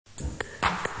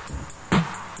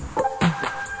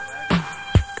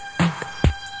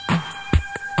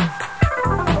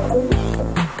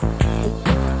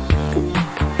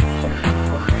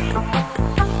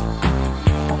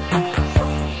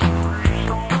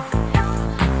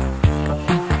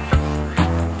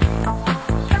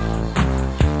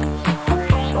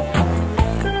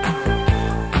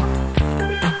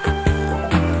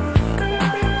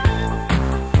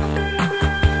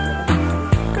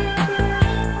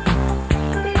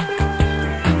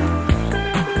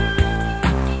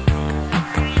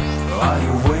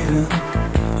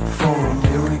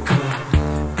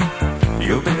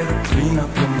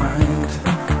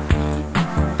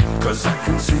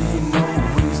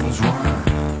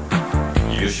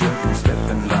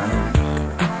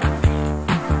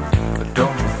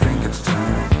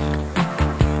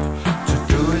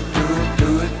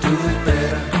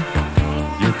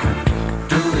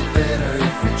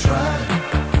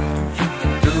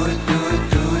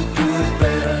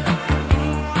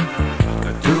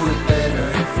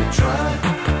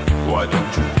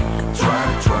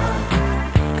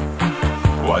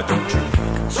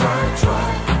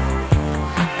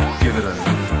Give it a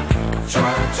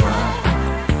try.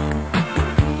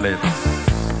 Let's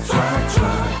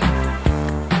try.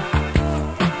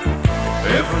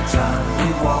 Every time we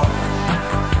walk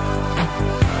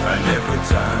and every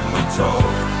time we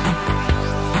talk,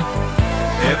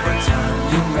 every time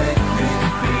you make me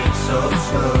feel so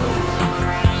slow.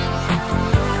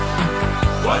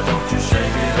 Why don't you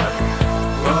shake it up?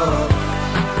 Oh,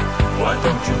 why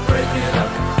don't you break it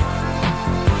up?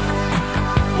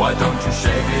 Why don't you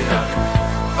shake it up?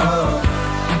 Oh,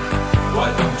 why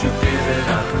don't you give it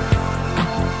up?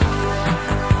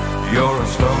 You're a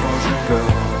slow motion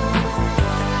girl.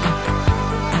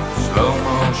 Slow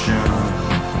motion.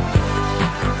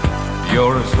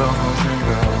 You're a slow motion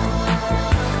girl.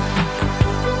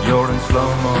 You're in slow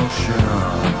motion,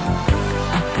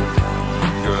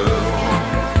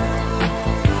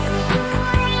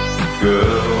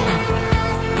 girl.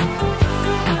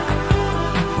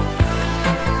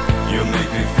 You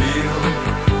make me feel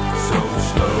so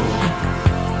slow,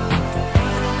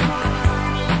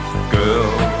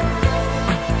 girl.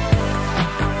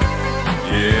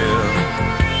 Yeah.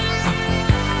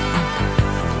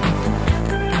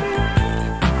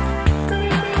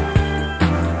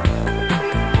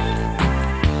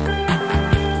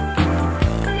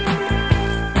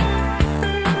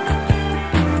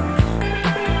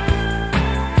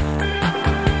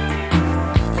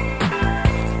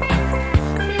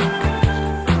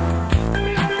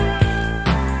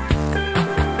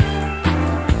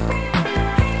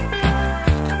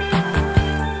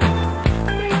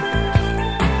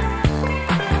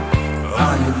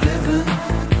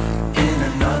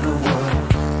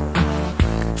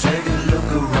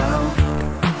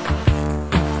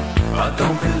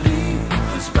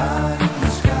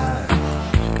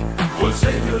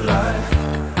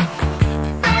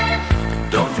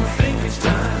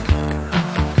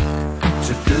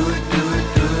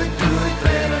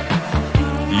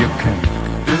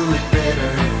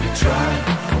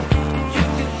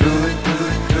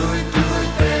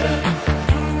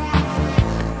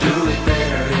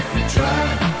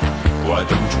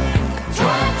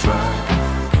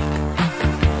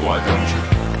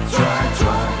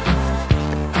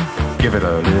 Give it a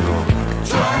little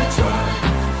try.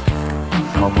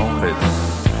 Come on, let's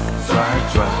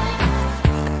try.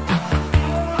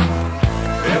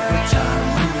 Every time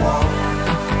we walk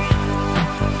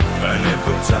and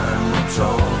every time we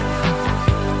talk,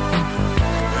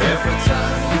 every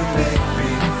time you make me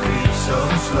feel so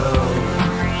slow.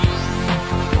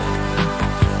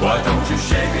 Why don't you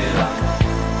shake it up?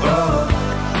 Oh,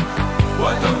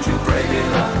 why don't you break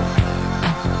it up?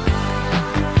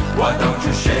 Why don't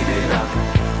you shake it up?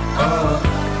 Oh,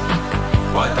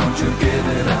 why don't you give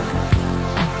it up?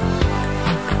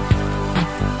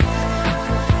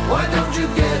 Why don't you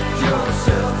get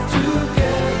yourself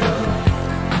together?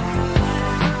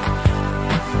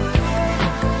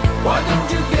 Why don't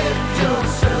you get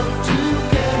yourself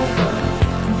together?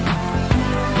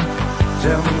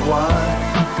 Tell me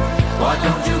why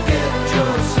don't you get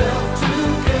yourself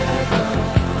together?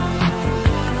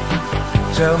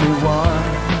 Tell me why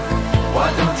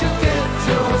don't you get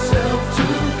yourself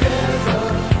together?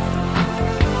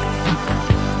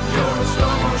 You're a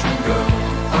slow motion girl.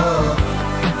 Oh,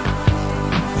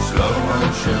 slow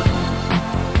motion.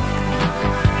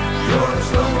 You're a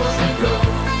slow motion girl.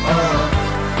 Oh,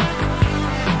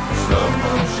 slow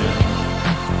motion.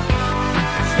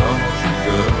 Slow motion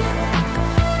girl.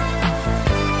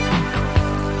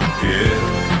 Yeah.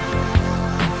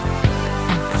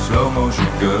 Slow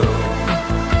motion girl.